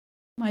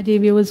My dear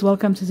viewers,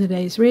 welcome to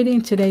today's reading.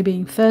 Today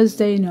being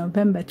Thursday,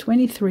 November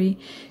 23,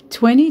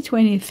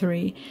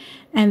 2023.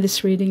 And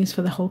this reading is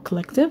for the whole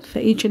collective, for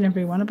each and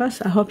every one of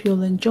us. I hope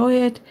you'll enjoy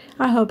it.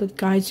 I hope it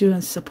guides you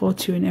and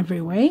supports you in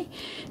every way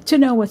to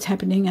know what's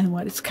happening and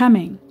what is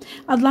coming.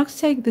 I'd like to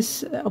take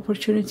this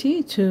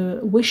opportunity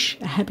to wish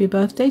a happy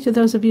birthday to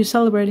those of you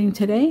celebrating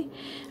today.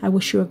 I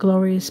wish you a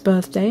glorious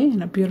birthday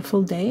and a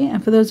beautiful day.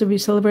 And for those of you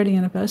celebrating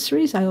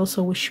anniversaries, I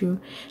also wish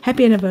you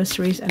happy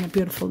anniversaries and a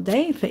beautiful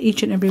day. For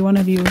each and every one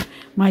of you,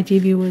 my dear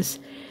viewers,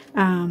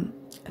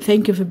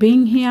 thank you for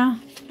being here.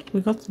 We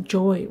got the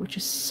joy, which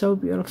is so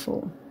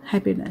beautiful.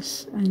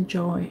 Happiness and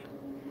joy.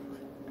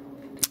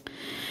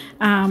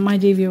 My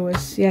dear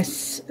viewers,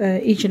 yes,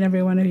 each and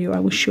every one of you,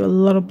 I wish you a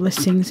lot of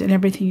blessings in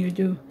everything you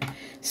do.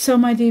 So,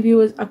 my dear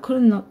viewers, I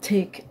could not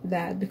take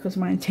that because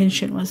my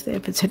intention was there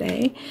for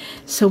today.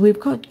 So we've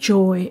got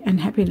joy and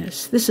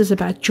happiness. This is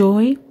about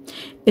joy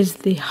is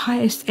the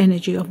highest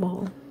energy of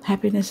all.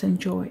 Happiness and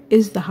joy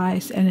is the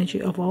highest energy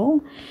of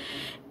all.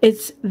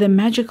 It's the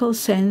magical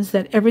sense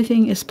that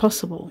everything is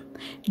possible.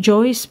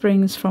 Joy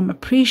springs from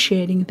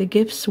appreciating the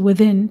gifts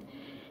within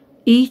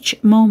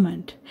each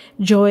moment.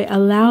 Joy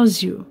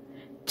allows you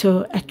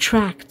to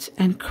attract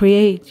and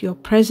create your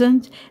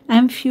present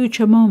and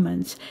future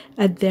moments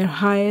at their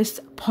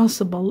highest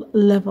possible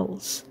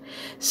levels.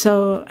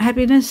 So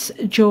happiness,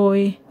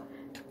 joy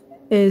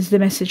is the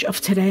message of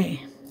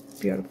today.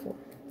 Beautiful.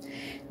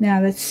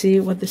 Now let's see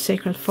what the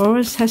Sacred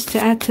Forest has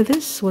to add to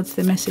this. What's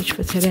the message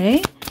for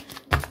today?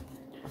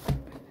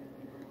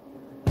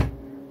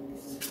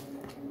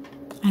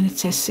 And it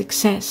says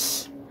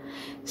success.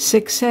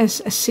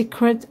 Success, a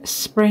secret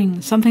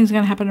spring. Something's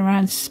going to happen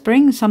around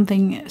spring.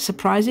 Something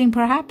surprising,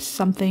 perhaps.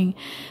 Something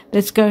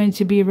that's going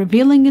to be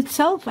revealing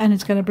itself. And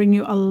it's going to bring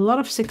you a lot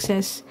of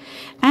success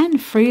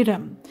and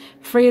freedom.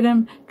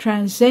 Freedom,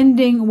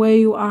 transcending where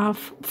you are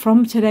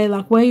from today.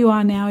 Like where you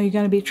are now, you're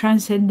going to be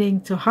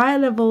transcending to higher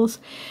levels.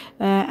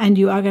 And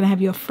you are going to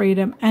have your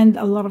freedom and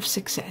a lot of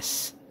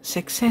success.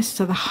 Success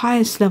to the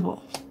highest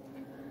level.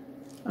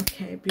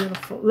 Okay,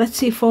 beautiful. Let's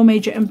see 4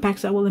 major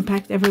impacts that will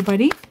impact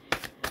everybody.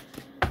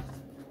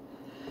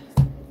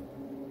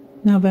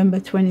 November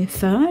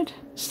 23rd,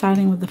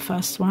 starting with the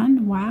first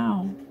one.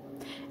 Wow.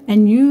 A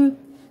new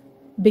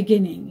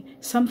beginning.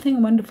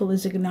 Something wonderful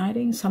is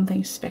igniting,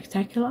 something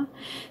spectacular.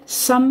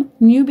 Some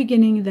new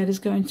beginning that is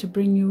going to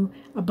bring you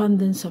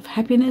abundance of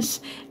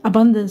happiness.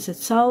 Abundance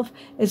itself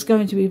is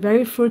going to be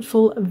very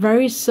fruitful,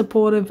 very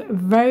supportive,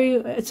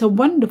 it's a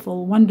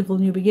wonderful, wonderful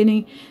new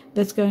beginning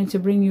that's going to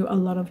bring you a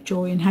lot of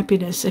joy and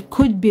happiness. It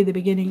could be the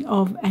beginning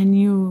of a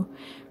new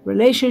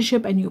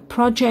relationship, a new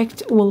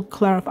project. I'll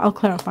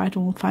clarify it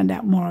and we'll find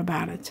out more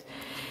about it.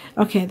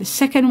 Okay, the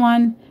second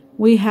one,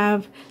 we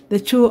have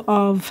the Two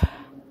of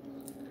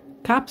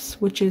Cups,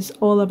 which is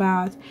all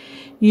about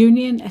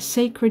union, a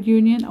sacred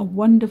union, a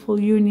wonderful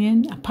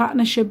union, a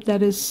partnership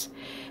that is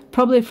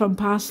probably from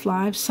past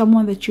lives,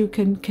 someone that you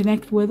can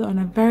connect with on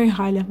a very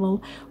high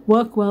level,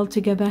 work well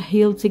together,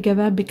 heal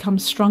together, become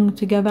strong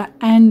together,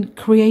 and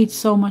create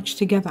so much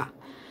together.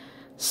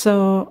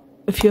 So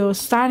if you're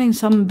starting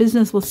some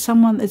business with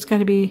someone, it's going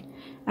to be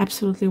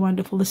absolutely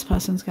wonderful. This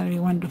person's going to be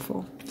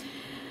wonderful.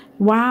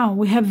 Wow,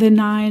 we have the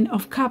 9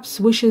 of Cups,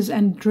 wishes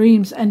and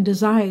dreams and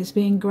desires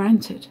being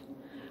granted.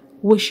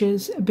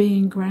 Wishes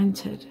being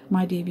granted,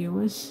 my dear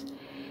viewers.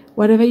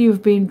 Whatever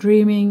you've been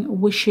dreaming,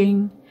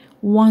 wishing,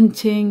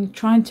 wanting,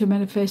 trying to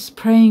manifest,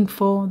 praying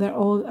for, they're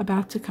all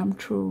about to come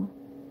true.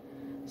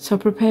 So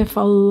prepare for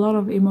a lot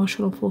of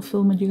emotional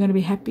fulfillment. You're going to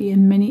be happy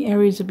in many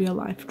areas of your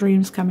life.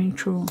 Dreams coming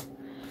true.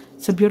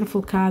 It's a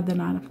beautiful card, the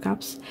 9 of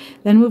Cups.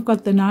 Then we've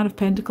got the 9 of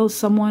Pentacles,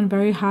 someone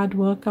very hard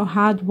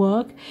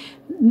work,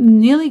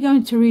 nearly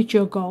going to reach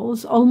your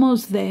goals,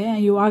 almost there.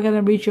 You are going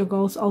to reach your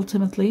goals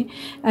ultimately.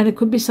 And it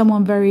could be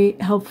someone very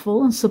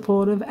helpful and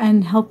supportive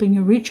and helping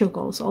you reach your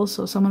goals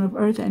also. Someone of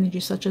earth energy,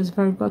 such as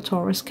Virgo,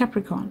 Taurus,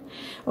 Capricorn,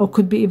 or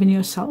could be even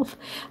yourself.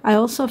 I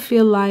also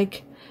feel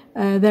like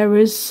there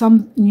is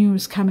some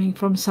news coming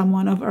from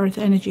someone of earth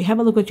energy. Have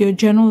a look at your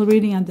general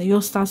reading under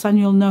your star sign.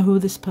 You'll know who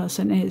this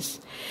person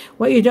is.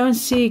 What you don't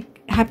see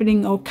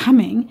happening or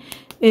coming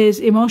is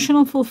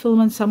emotional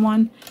fulfillment.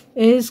 Someone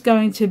is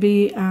going to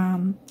be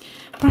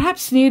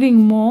perhaps needing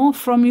more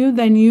from you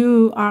than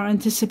you are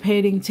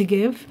anticipating to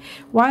give.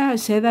 Why I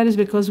say that is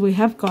because we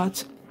have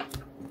got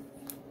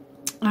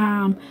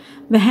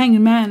the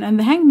Hanged Man, and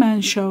the Hanged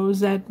Man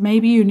shows that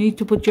maybe you need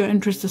to put your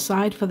interest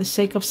aside for the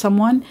sake of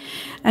someone.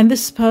 And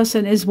this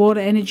person is water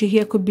energy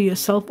here, could be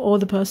yourself or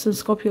the person,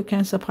 Scorpio,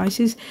 Cancer,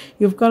 Pisces.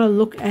 You've got to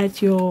look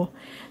at your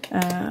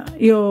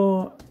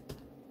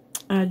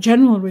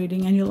general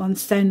reading and you'll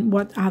understand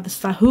what are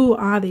who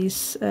are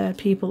these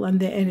people and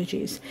their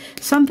energies.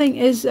 Something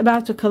is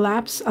about to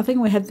collapse. I think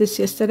we had this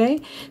yesterday.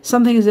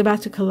 Something is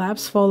about to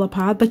collapse, fall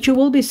apart, but you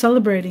will be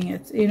celebrating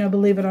it, you know,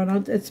 believe it or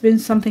not. It's been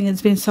something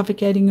that's been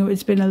suffocating you.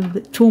 It's been a little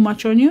bit too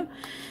much on you.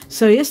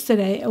 So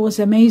yesterday it was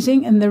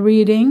amazing in the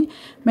reading.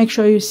 Make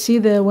sure you see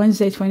the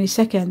Wednesday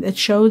 22nd. It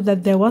showed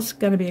that there was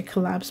going to be a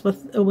collapse, but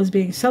it was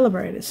being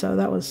celebrated. So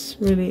that was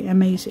really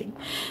amazing.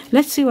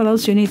 Let's see what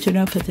else you need to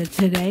know for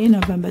today,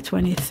 November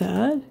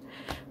 23rd,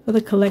 for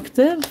the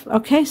collective.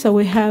 Okay, so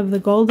we have the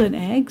golden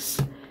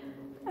eggs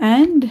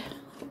and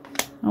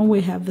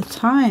we have the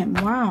time.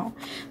 Wow.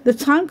 The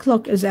time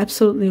clock is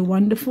absolutely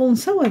wonderful, and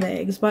so are the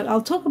eggs. But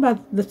I'll talk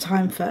about the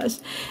time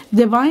first.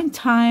 Divine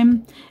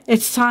time,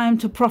 it's time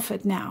to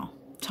profit now.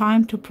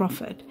 Time to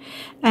profit.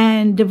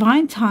 And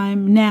divine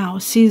time now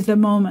sees the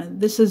moment.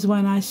 This is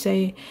when I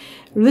say,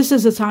 this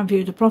is the time for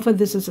you to profit.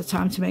 This is the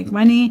time to make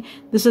money.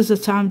 This is the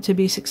time to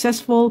be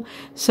successful.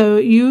 So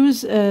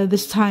use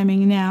this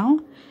timing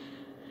now,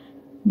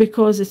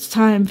 because it's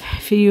time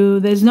for you.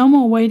 There's no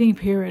more waiting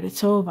period.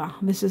 It's over.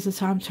 This is the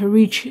time to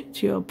reach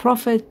to your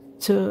profit,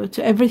 to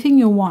everything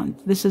you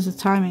want. This is the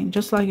timing,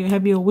 just like you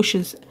have your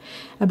wishes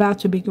about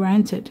to be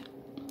granted.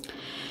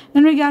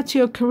 In regard to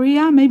your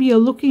career, maybe you're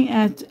looking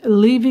at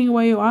leaving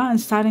where you are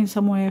and starting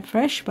somewhere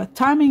fresh, but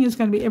timing is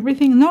going to be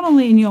everything, not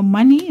only in your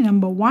money,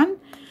 number one,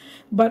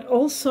 but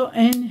also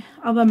in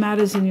other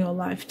matters in your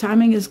life.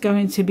 Timing is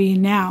going to be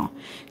now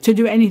to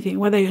do anything,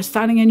 whether you're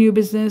starting a new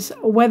business,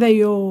 whether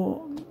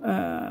you're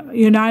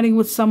uniting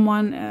with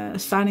someone,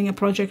 starting a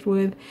project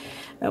with,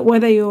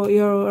 whether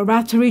you're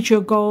about to reach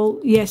your goal.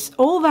 Yes,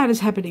 all that is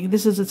happening.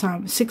 This is the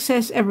time.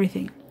 Success,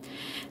 everything.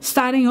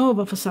 Starting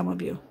over for some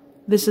of you.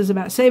 This is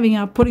about saving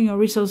up, putting your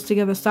resources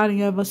together,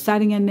 starting over,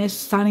 starting a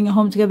nest, starting a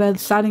home together,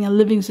 starting a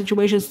living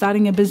situation,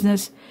 starting a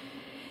business.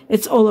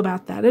 It's all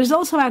about that. It's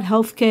also about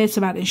healthcare. It's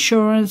about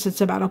insurance.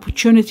 It's about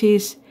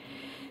opportunities.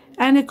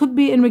 And it could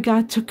be in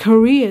regard to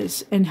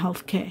careers in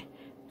healthcare.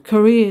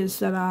 Careers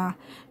that are,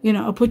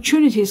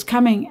 opportunities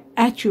coming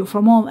at you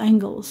from all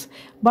angles.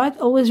 But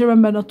always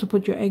remember not to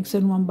put your eggs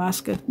in one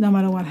basket, no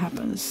matter what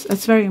happens.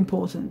 That's very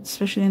important,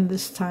 especially in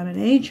this time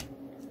and age.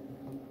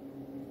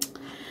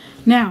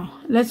 Now,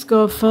 let's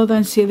go further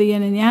and see the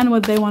yin and yang,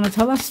 what they want to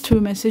tell us.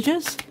 2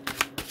 messages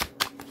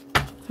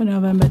for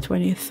November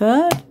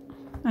 23rd.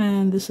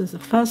 And this is the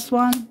first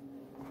one.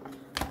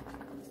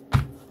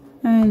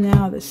 And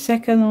now the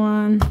second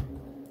one.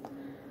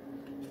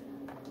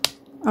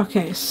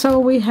 Okay, so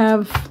we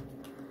have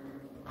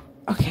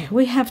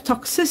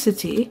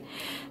toxicity.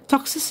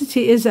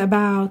 Toxicity is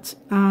about,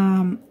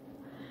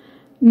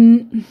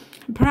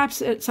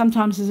 perhaps it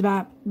sometimes is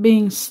about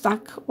being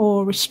stuck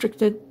or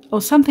restricted, or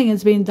something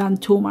is being done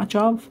too much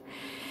of.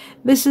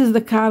 This is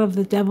the card of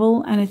the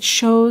devil, and it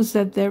shows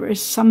that there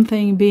is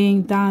something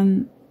being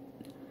done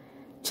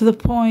to the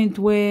point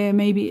where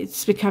maybe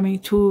it's becoming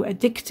too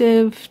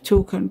addictive,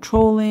 too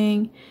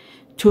controlling,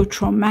 too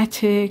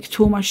traumatic,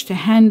 too much to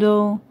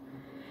handle.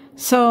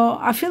 So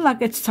I feel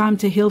like it's time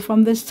to heal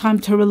from this, time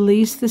to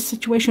release this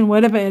situation,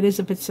 whatever it is,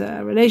 if it's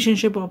a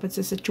relationship or if it's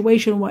a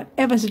situation,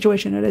 whatever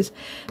situation it is,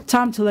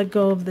 time to let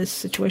go of this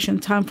situation,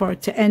 time for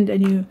it to end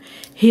and you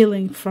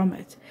healing from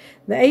it.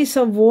 The Ace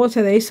of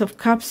Water, the Ace of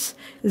Cups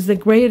is the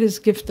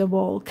greatest gift of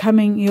all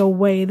coming your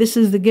way. This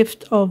is the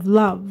gift of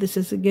love. This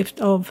is the gift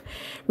of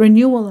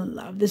renewal and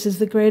love. This is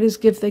the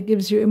greatest gift that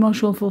gives you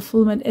emotional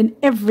fulfillment in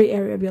every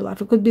area of your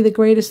life. It could be the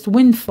greatest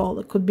windfall.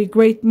 It could be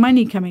great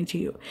money coming to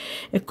you.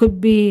 It could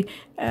be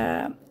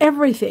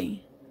everything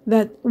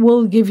that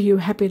will give you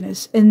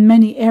happiness in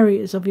many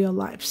areas of your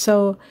life.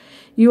 So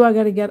you are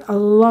going to get a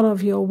lot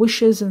of your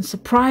wishes and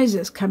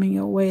surprises coming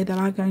your way that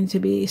are going to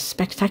be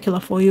spectacular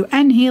for you,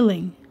 and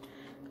healing.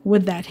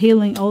 With that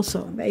healing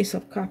also, the Ace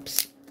of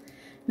Cups.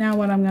 Now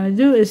what I'm going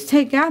to do is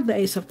take out the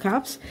Ace of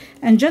Cups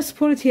and just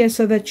put it here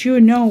so that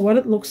you know what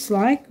it looks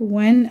like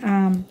when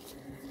I'm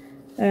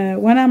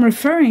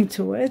referring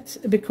to it,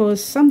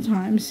 because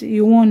sometimes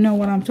you won't know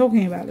what I'm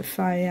talking about if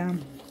I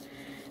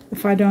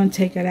don't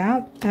take it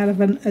out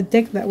of a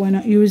deck that we're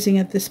not using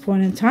at this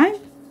point in time.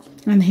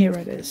 And here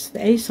it is,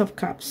 the Ace of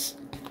Cups.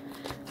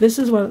 This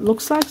is what it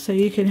looks like, so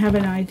you can have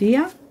an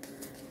idea.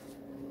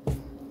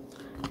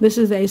 This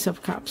is the Ace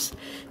of Cups.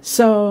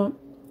 So,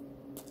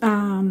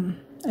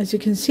 as you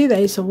can see, the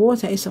Ace of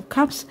Water, Ace of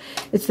Cups,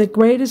 it's the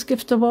greatest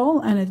gift of all,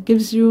 and it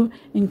gives you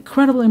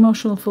incredible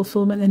emotional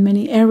fulfillment in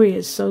many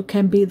areas. So it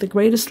can be the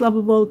greatest love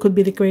of all, it could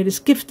be the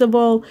greatest gift of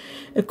all,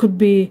 it could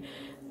be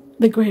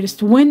the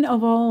greatest win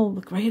of all, the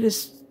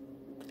greatest,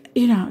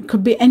 it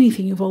could be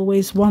anything you've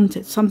always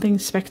wanted, something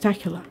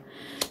spectacular.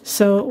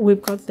 So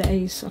we've got the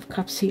Ace of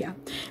Cups here.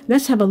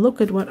 Let's have a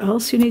look at what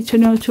else you need to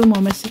know. 2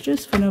 more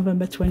messages for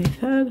November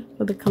 23rd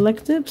for the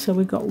collective. So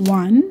we've got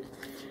 1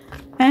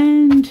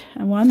 and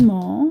 1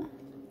 more.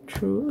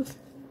 Truth.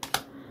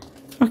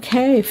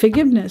 Okay,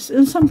 forgiveness.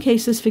 In some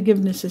cases,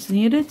 forgiveness is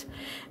needed.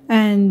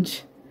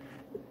 And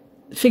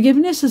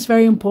forgiveness is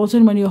very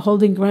important when you're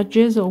holding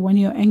grudges or when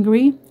you're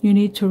angry. You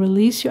need to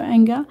release your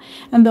anger.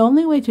 And the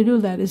only way to do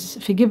that is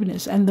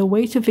forgiveness. And the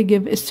way to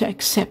forgive is to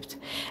accept.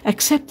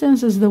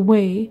 Acceptance is the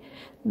way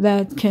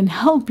that can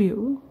help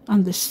you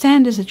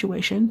understand the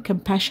situation.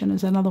 Compassion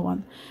is another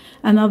one.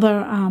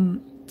 Another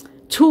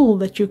tool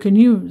that you can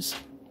use.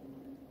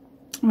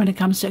 when it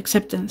comes to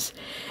acceptance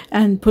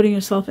and putting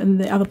yourself in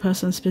the other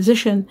person's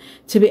position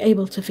to be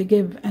able to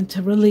forgive and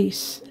to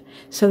release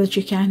so that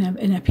you can have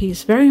inner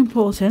peace. Very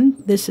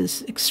important. This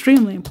is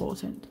extremely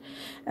important.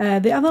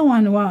 The other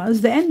one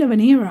was the end of an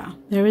era.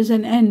 There is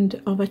an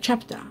end of a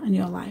chapter in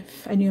your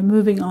life and you're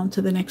moving on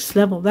to the next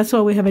level. That's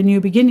why we have a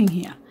new beginning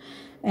here.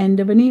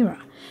 End of an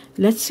era.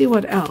 Let's see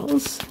what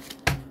else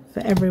for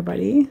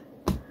everybody.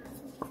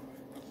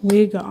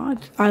 We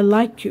got, I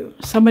like you.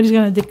 Somebody's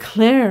going to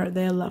declare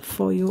their love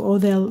for you or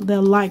their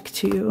like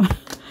to you.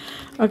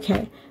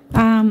 Okay.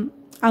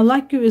 I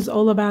like you is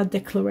all about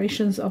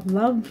declarations of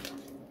love.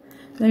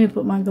 Let me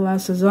put my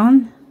glasses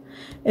on.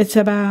 It's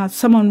about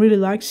someone really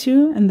likes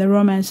you and the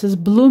romance is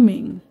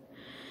blooming.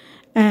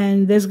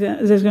 And there's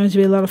going to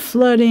be a lot of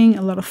flirting,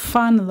 a lot of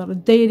fun, a lot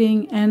of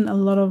dating, and a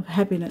lot of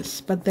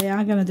happiness. But they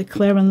are going to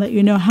declare and let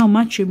you know how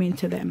much you mean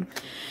to them.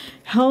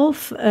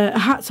 Heart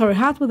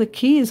with a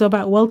key is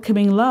about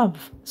welcoming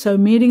love. So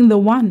meeting the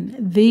one,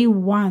 the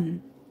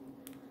one.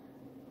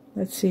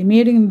 Let's see,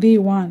 meeting the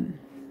one.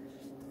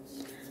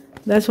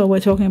 That's what we're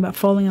talking about,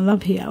 falling in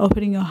love here.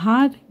 Opening your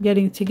heart,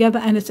 getting together,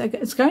 and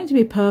it's going to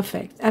be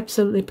perfect,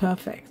 absolutely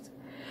perfect.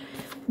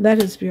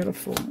 That is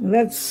beautiful.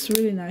 That's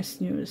really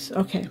nice news.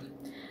 Okay,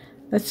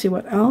 let's see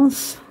what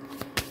else.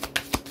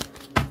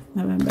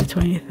 November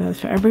 23rd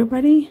for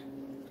everybody.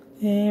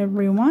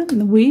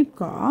 Everyone, we've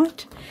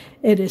got,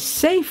 it is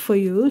safe for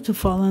you to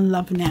fall in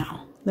love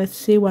now. Let's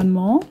see one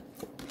more.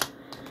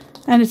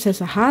 And it says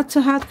a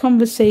heart-to-heart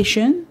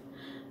conversation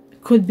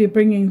could be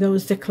bringing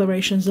those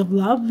declarations of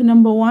love,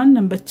 number one.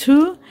 Number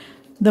two,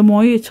 the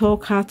more you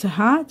talk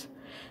heart-to-heart,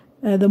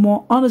 the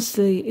more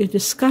honestly you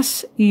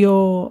discuss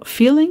your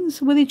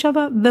feelings with each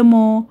other, the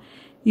more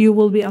you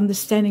will be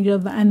understanding each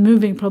other and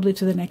moving probably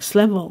to the next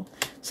level.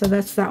 So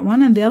that's that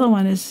one. And the other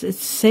one is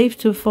it's safe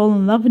to fall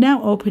in love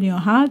now. Open your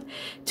heart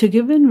to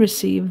give and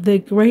receive the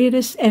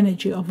greatest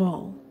energy of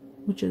all,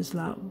 which is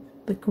love.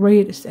 The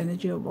greatest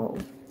energy of all.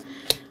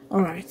 All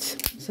right.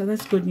 So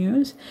that's good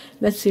news.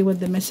 Let's see what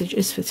the message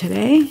is for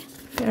today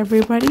for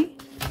everybody.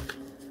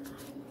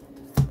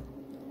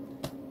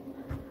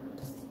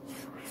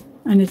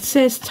 And it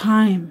says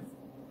time.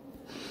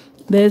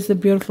 There's the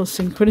beautiful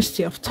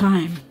synchronicity of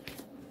time.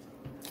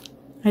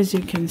 As you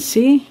can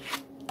see,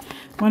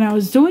 when I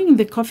was doing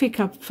the coffee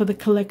cup for the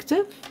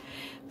collective,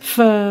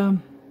 what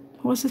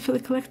was it for the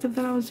collective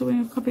that I was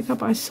doing a coffee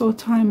cup? I saw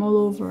time all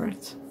over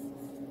it.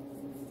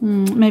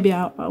 Maybe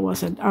I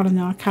wasn't. I don't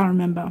know. I can't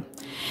remember.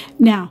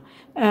 Now,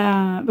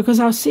 because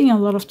I was seeing a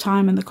lot of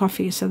time in the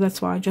coffee, so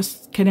that's why I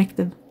just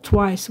connected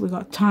twice. We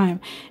got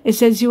time. It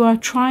says you are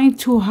trying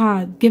too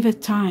hard. Give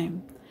it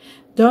time.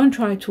 Don't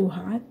try too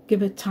hard.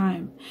 Give it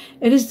time.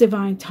 It is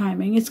divine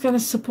timing. It's going to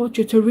support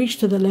you to reach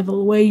to the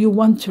level where you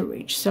want to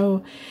reach.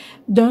 So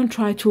don't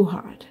try too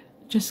hard.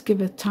 Just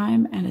give it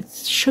time and it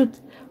should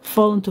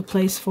fall into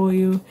place for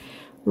you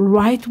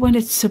right when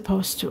it's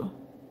supposed to.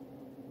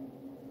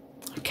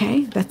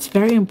 Okay, that's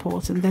very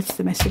important. That's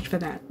the message for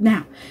that.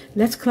 Now,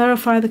 let's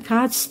clarify the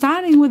cards,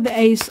 starting with the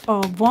Ace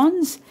of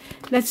Wands.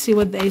 Let's see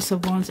what the Ace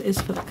of Wands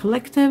is for the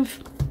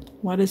collective.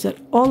 What is it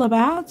all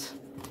about?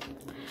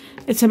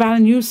 It's about a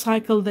new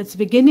cycle that's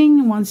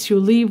beginning. Once you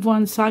leave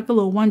one cycle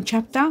or one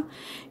chapter,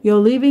 you're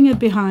leaving it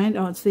behind.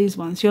 Oh, it's these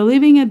ones. You're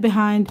leaving it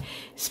behind,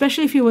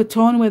 especially if you were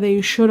torn whether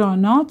you should or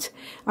not.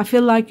 I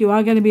feel like you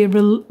are going to be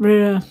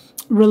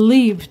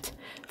relieved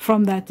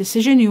from that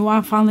decision. You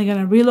are finally going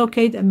to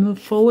relocate and move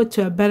forward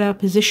to a better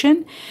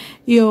position.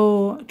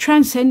 You're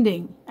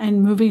transcending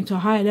and moving to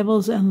higher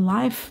levels in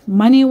life,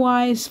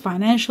 money-wise,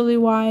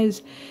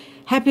 financially-wise,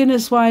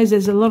 happiness-wise.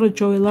 There's a lot of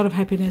joy, a lot of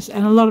happiness,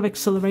 and a lot of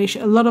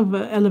acceleration, a lot of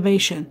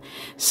elevation.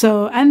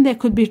 So, and there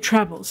could be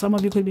travel. Some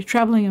of you could be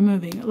traveling and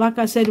moving. Like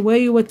I said, where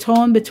you were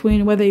torn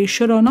between whether you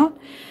should or not,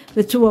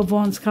 the Two of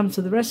Wands comes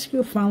to the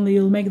rescue. Finally,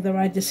 you'll make the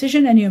right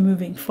decision and you're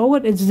moving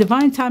forward. It's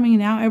divine timing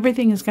now.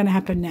 Everything is going to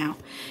happen now.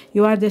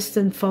 You are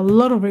destined for a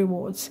lot of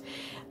rewards,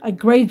 a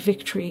great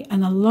victory,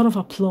 and a lot of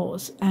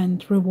applause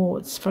and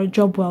rewards for a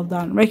job well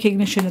done,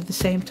 recognition at the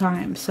same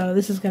time. So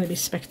this is going to be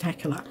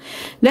spectacular.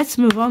 Let's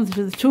move on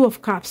to the Two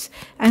of Cups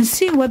and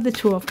see what the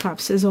Two of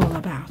Cups is all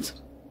about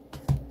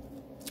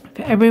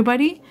for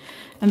everybody.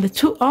 And the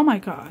two, oh my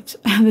God,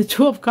 the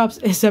Two of Cups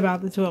is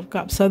about the Two of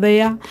Cups. So they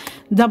are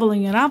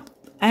doubling it up.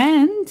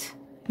 And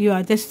you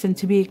are destined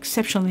to be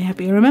exceptionally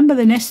happy. Remember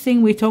the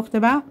nesting we talked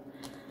about?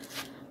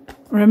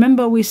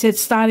 Remember we said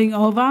starting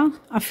over?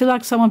 I feel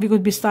like some of you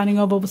could be starting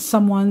over with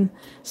someone,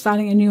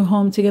 starting a new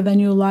home together, a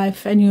new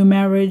life, a new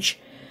marriage,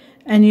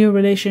 a new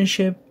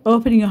relationship,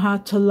 opening your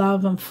heart to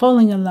love and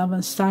falling in love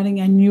and starting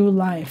a new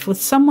life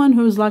with someone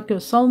who's like your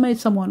soulmate,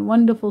 someone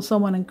wonderful,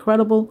 someone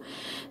incredible,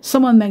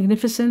 someone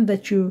magnificent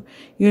that you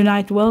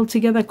unite well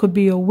together. Could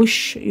be your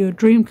wish, your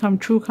dream come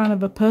true kind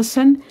of a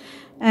person.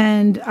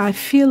 And I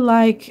feel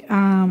like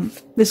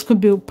this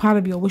could be part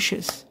of your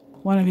wishes,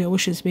 one of your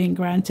wishes being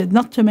granted,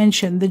 not to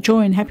mention the joy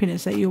and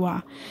happiness that you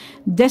are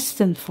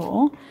destined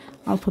for.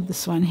 I'll put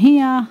this one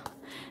here.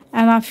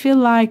 And I feel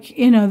like,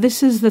 you know,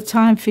 this is the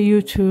time for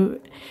you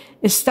to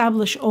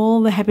establish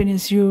all the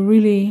happiness you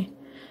really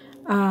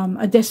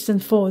are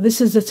destined for. This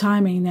is the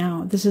timing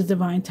now. This is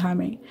divine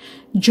timing.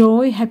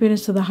 Joy,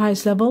 happiness to the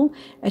highest level,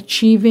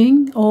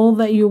 achieving all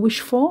that you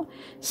wish for,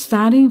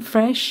 starting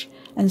fresh,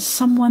 and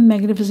someone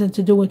magnificent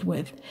to do it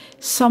with.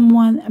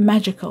 Someone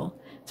magical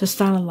to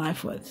start a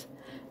life with.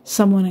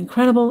 Someone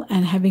incredible,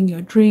 and having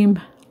your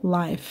dream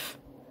life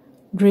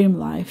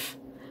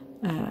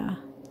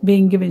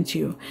being given to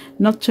you.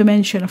 Not to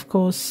mention, of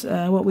course,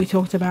 what we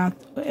talked about,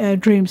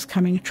 dreams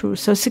coming true.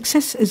 So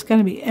success is going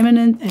to be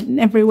imminent in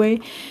every way,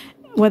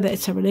 whether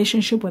it's a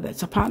relationship, whether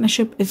it's a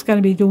partnership. It's going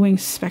to be doing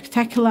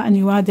spectacular, and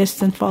you are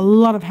destined for a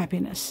lot of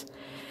happiness.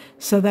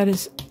 So that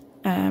is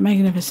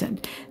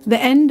magnificent. The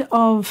end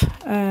of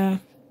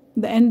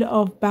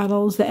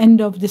battles, the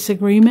end of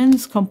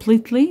disagreements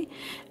completely.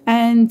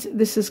 And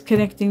this is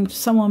connecting to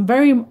someone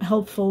very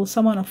helpful,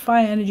 someone of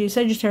fire energy,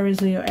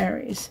 Sagittarius, Leo,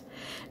 Aries.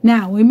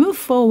 Now we move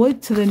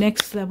forward to the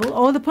next level,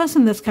 or the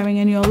person that's coming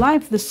in your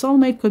life. The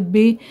soulmate could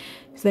be,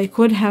 they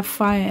could have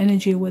fire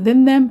energy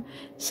within them,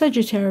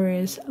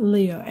 Sagittarius,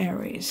 Leo,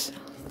 Aries.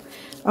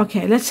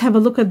 Okay, let's have a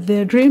look at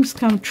their dreams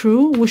come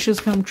true, wishes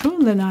come true,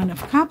 the Nine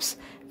of Cups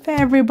for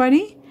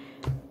everybody.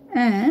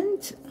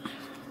 And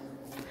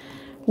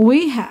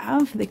we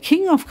have the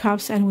King of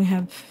Cups, and we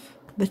have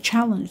the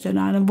challenge, the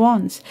Nine of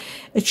Wands.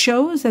 It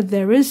shows that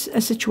there is a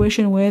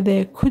situation where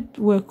there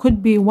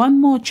could be one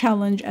more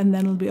challenge, and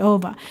then it'll be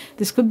over.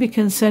 This could be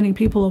concerning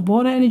people of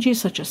water energy,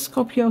 such as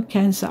Scorpio,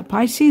 Cancer,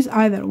 Pisces,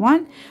 either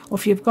one. Or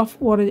if you've got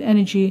water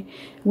energy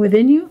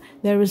within you,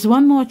 there is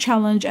one more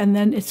challenge, and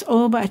then it's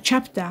over. A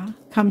chapter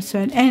comes to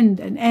an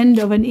end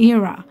of an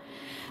era.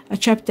 A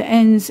chapter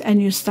ends,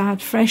 and you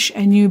start fresh,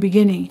 a new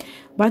beginning.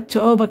 But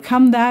to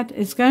overcome that,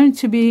 it's going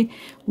to be,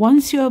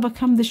 once you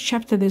overcome this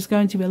chapter, there's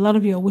going to be a lot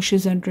of your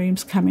wishes and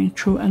dreams coming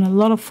true, and a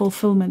lot of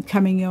fulfillment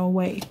coming your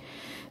way.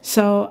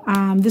 So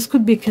this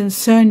could be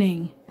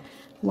concerning,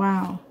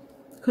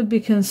 could be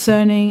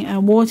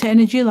concerning water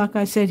energy, like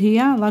I said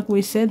here. Like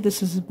we said,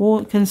 this is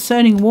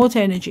concerning water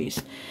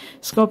energies.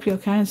 Scorpio,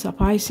 Cancer,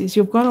 Pisces.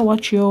 You've got to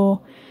watch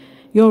your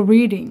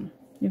reading.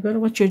 You've got to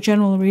watch your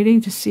general reading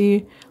to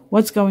see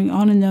what's going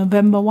on in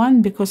November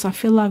 1, because I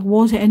feel like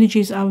water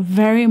energies are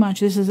very much,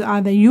 this is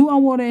either you are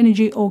water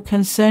energy or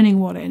concerning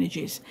water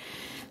energies.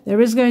 There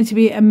is going to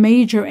be a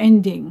major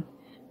ending,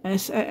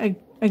 a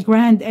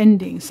grand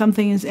ending.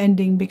 Something is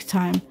ending big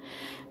time,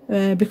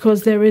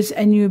 because there is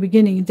a new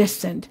beginning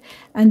destined,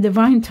 and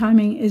divine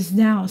timing is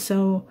now.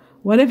 So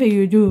whatever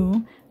you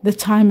do, the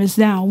time is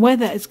now.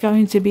 Whether it's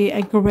going to be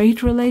a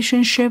great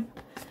relationship,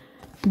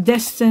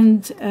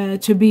 destined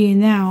to be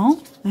now,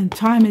 and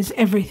time is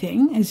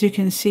everything, as you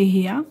can see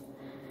here.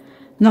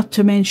 Not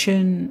to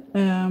mention,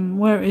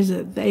 where is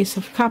it? The Ace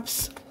of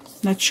Cups.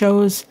 That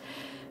shows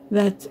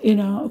that, you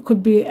know, it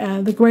could be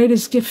the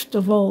greatest gift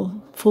of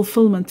all,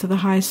 fulfillment to the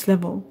highest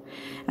level.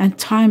 And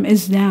time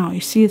is now. You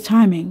see,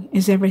 timing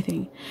is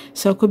everything.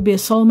 So it could be a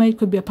soulmate,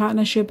 could be a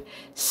partnership,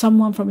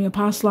 someone from your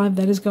past life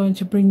that is going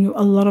to bring you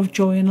a lot of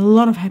joy and a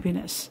lot of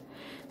happiness.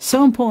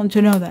 So important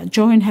to know that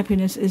joy and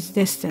happiness is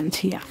destined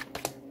here.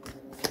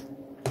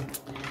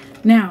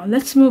 Now,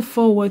 let's move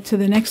forward to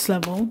the next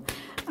level.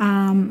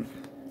 And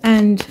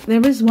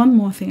there is one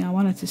more thing I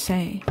wanted to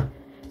say.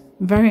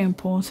 Very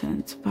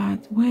important, but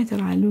where did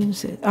I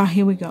lose it?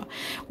 Here we go.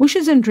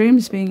 Wishes and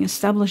dreams being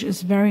established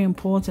is very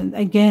important.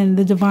 Again,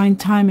 the divine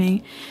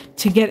timing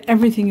to get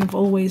everything you've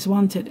always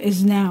wanted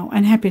is now.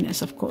 And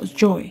happiness, of course,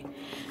 joy.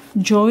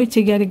 Joy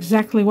to get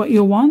exactly what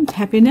you want,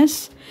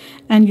 happiness.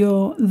 And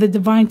the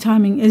divine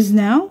timing is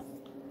now.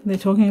 They're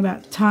talking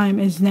about time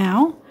is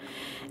now.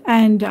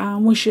 And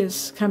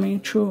wishes coming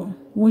true.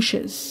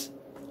 Wishes.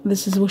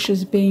 This is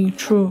wishes being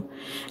true.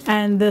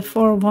 And the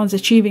Four of Wands,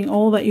 achieving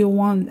all that you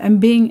want and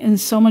being in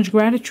so much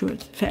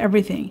gratitude for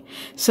everything.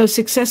 So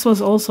success was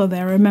also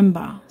there.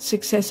 Remember,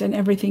 success in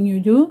everything you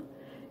do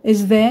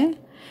is there.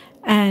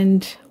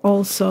 And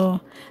also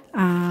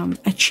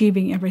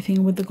achieving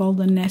everything with the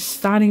golden nest.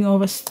 Starting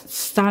over,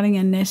 starting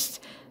a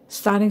nest.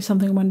 Starting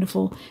something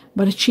wonderful,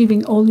 but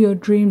achieving all your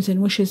dreams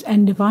and wishes,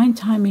 and divine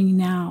timing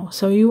now.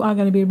 So you are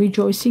going to be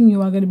rejoicing.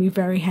 You are going to be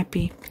very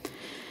happy.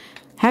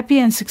 Happy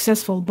and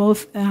successful,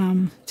 both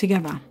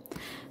together.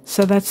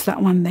 So that's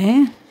that one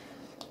there.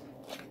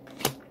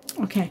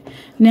 Okay,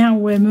 now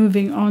we're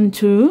moving on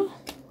to,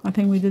 I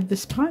think we did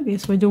this part.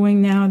 Yes, we're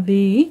doing now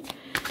the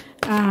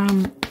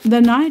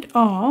Knight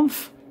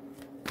of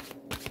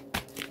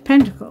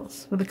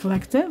Pentacles for the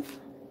collective.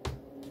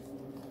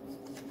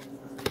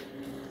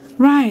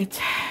 Right,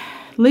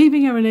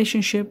 leaving a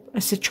relationship, a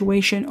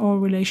situation or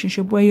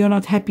relationship where you're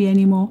not happy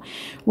anymore,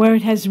 where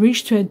it has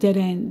reached to a dead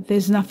end.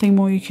 There's nothing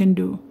more you can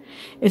do.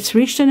 It's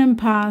reached an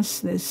impasse.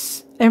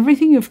 There's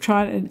everything you've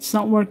tried and it's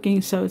not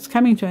working, so it's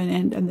coming to an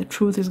end, and the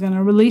truth is going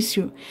to release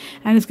you,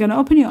 and it's going to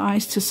open your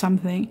eyes to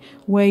something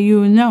where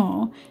you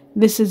know,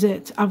 this is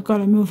it. I've got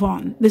to move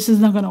on. This is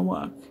not going to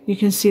work. You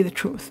can see the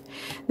truth.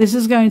 This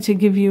is going to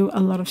give you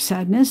a lot of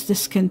sadness,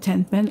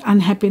 discontentment,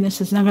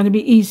 unhappiness. It's not going to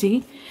be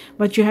easy,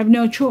 but you have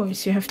no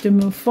choice. You have to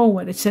move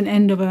forward. It's an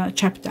end of a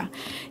chapter.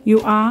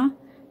 You are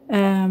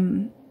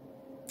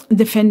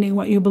defending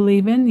what you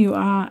believe in. You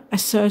are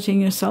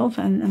asserting yourself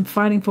and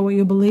fighting for what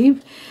you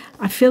believe.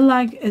 I feel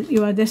like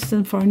you are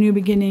destined for a new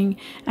beginning,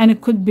 and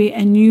it could be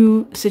a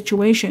new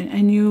situation,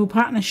 a new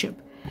partnership.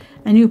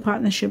 A new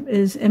partnership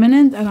is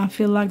imminent, and I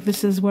feel like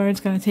this is where it's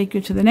going to take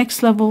you to the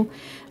next level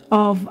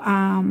of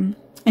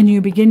a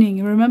new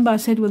beginning. Remember I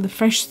said with the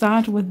fresh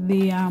start, with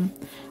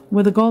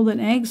the golden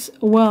eggs?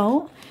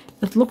 Well,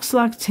 it looks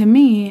like to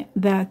me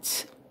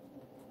that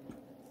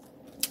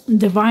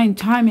divine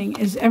timing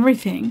is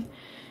everything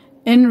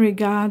in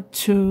regard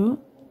to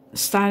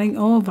starting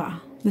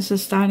over. This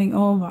is starting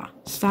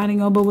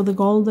over with the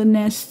golden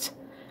nest,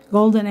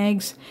 golden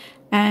eggs,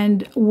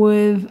 and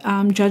with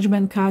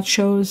Judgment card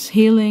shows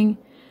healing,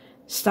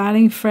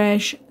 starting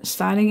fresh,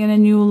 starting in a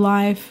new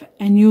life,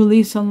 a new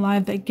lease on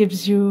life that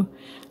gives you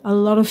a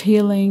lot of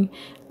healing,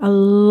 a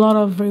lot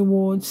of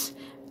rewards,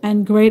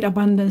 and great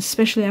abundance,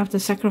 especially after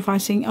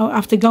sacrificing, or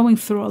after going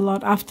through a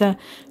lot, after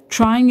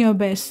trying your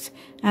best,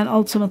 and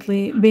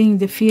ultimately being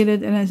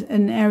defeated in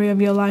an area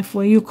of your life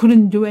where you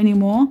couldn't do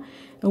anymore.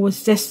 It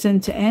was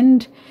destined to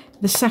end.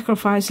 The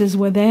sacrifices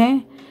were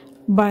there,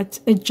 but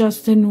it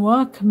just didn't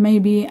work.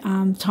 Maybe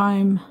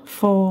time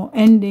for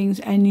endings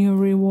and new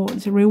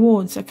rewards.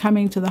 Rewards are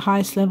coming to the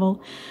highest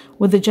level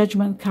with the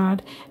Judgment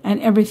card,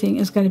 and everything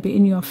is going to be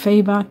in your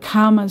favor.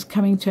 Karma is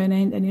coming to an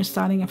end, and you're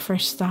starting a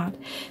fresh start.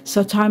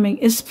 So timing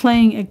is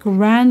playing a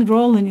grand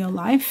role in your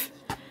life,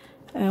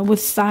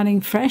 with starting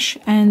fresh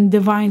and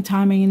divine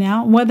timing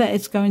now, whether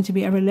it's going to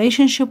be a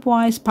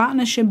relationship-wise,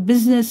 partnership,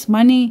 business,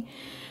 money,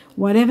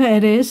 whatever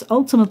it is.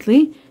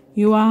 Ultimately,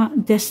 you are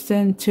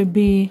destined to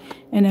be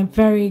in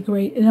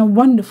a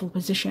wonderful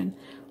position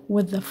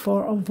with the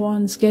Four of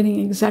Wands, getting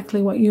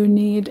exactly what you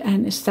need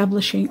and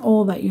establishing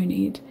all that you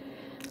need.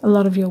 A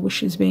lot of your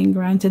wishes being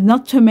granted,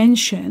 not to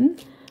mention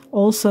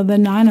also the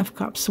Nine of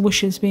Cups,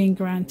 wishes being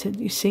granted,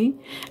 you see,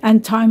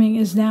 and timing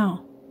is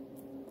now.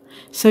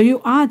 So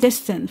you are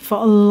destined for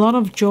a lot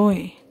of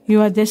joy.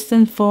 You are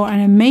destined for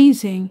an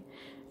amazing,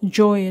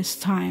 joyous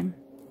time.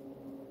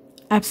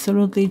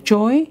 Absolutely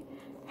joy,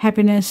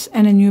 happiness,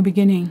 and a new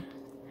beginning.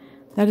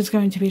 That is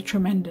going to be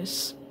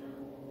tremendous.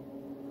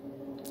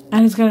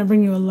 And it's going to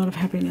bring you a lot of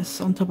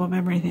happiness on top of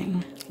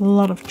everything. A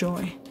lot of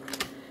joy.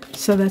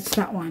 So that's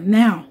that one.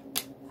 Now,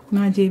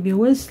 my dear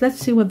viewers, let's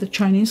see what the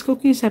Chinese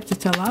cookies have to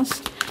tell us.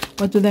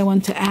 What do they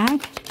want to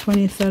add?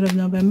 23rd of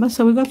November.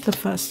 So we got the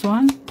first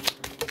one.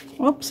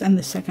 Oops, and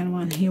the second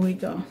one. Here we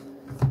go.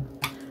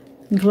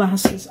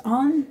 Glasses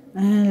on.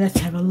 And let's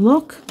have a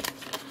look.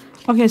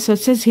 Okay, so it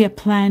says here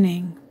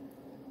planning.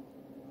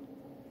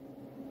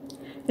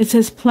 It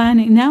says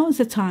planning. Now is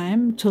the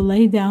time to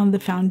lay down the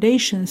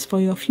foundations for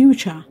your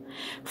future.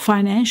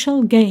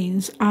 Financial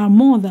gains are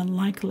more than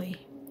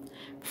likely.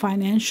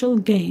 Financial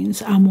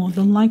gains are more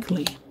than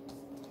likely.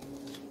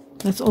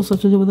 That's also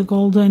to do with the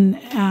golden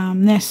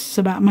nests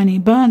about money.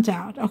 Burnt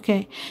out.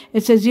 Okay.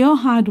 It says your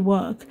hard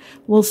work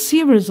will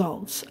see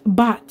results,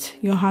 but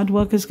your hard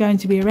work is going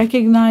to be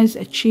recognized,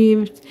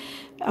 achieved,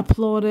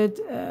 applauded,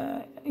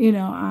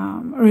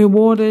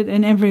 rewarded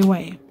in every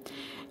way.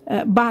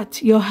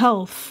 But your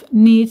health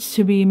needs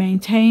to be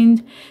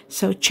maintained.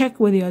 So check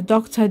with your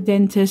doctor,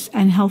 dentist,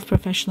 and health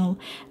professional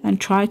and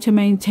try to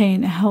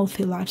maintain a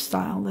healthy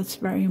lifestyle. That's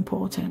very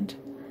important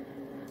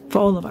for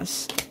all of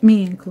us,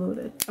 me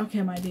included.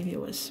 Okay, my dear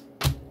viewers,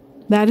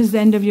 that is the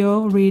end of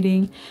your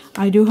reading.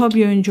 I do hope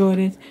you enjoyed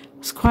it.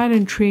 It's quite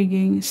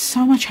intriguing.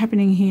 So much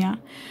happening here.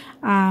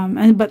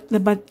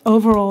 But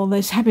overall,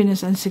 there's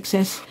happiness and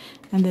success,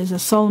 and there's a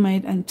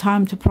soulmate and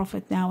time to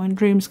profit now, and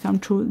dreams come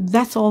true.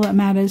 That's all that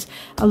matters.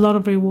 A lot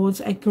of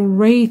rewards, a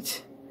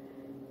great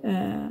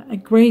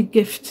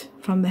gift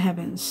from the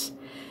heavens.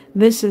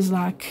 This is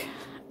like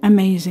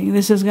amazing.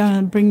 This is going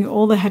to bring you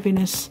all the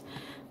happiness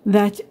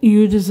that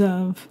you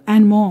deserve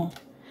and more.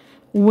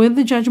 With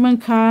the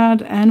Judgment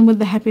card and with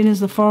the happiness,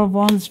 the Four of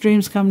Wands,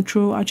 dreams come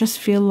true. I just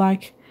feel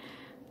like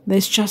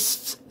there's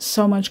just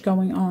so much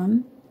going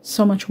on,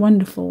 so much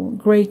wonderful,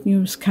 great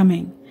news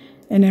coming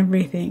and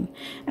everything.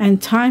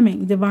 And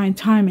timing, divine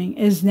timing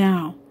is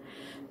now.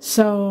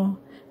 So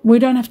we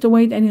don't have to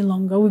wait any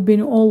longer. We've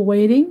been all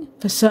waiting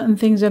for certain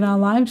things in our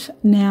lives.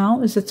 Now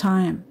is the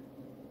time.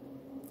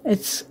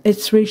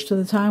 It's reached to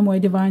the time where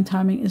divine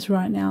timing is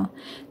right now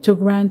to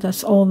grant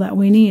us all that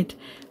we need,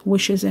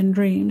 wishes and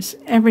dreams,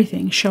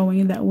 everything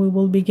showing that we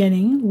will be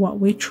getting what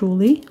we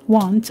truly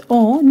want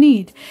or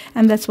need.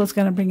 And that's what's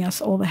going to bring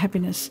us all the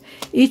happiness.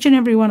 Each and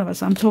every one of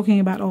us. I'm talking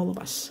about all of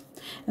us.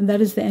 And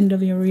that is the end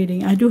of your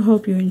reading. I do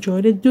hope you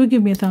enjoyed it. Do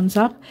give me a thumbs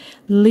up.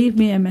 Leave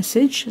me a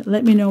message.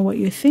 Let me know what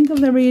you think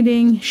of the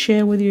reading.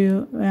 Share with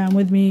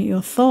me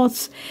your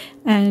thoughts.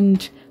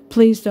 And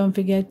please don't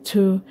forget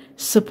to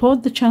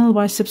support the channel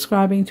by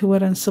subscribing to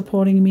it and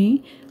supporting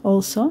me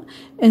also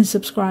in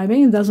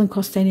subscribing. It doesn't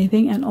cost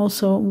anything. And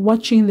also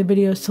watching the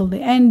videos till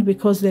the end,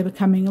 because they're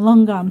becoming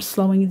longer. I'm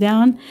slowing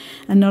down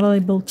and not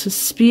able to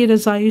speed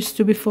as I used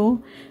to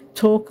before.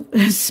 Talk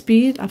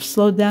speed. I've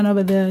slowed down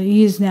over the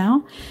years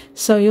now.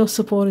 So your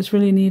support is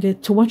really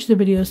needed to watch the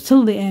videos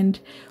till the end.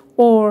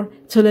 or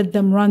to let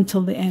them run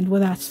till the end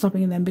without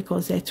stopping them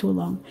because they're too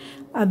long.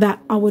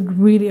 That I would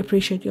really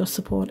appreciate your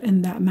support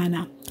in that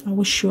manner. I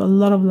wish you a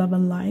lot of love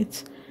and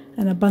light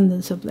and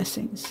abundance of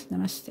blessings.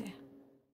 Namaste.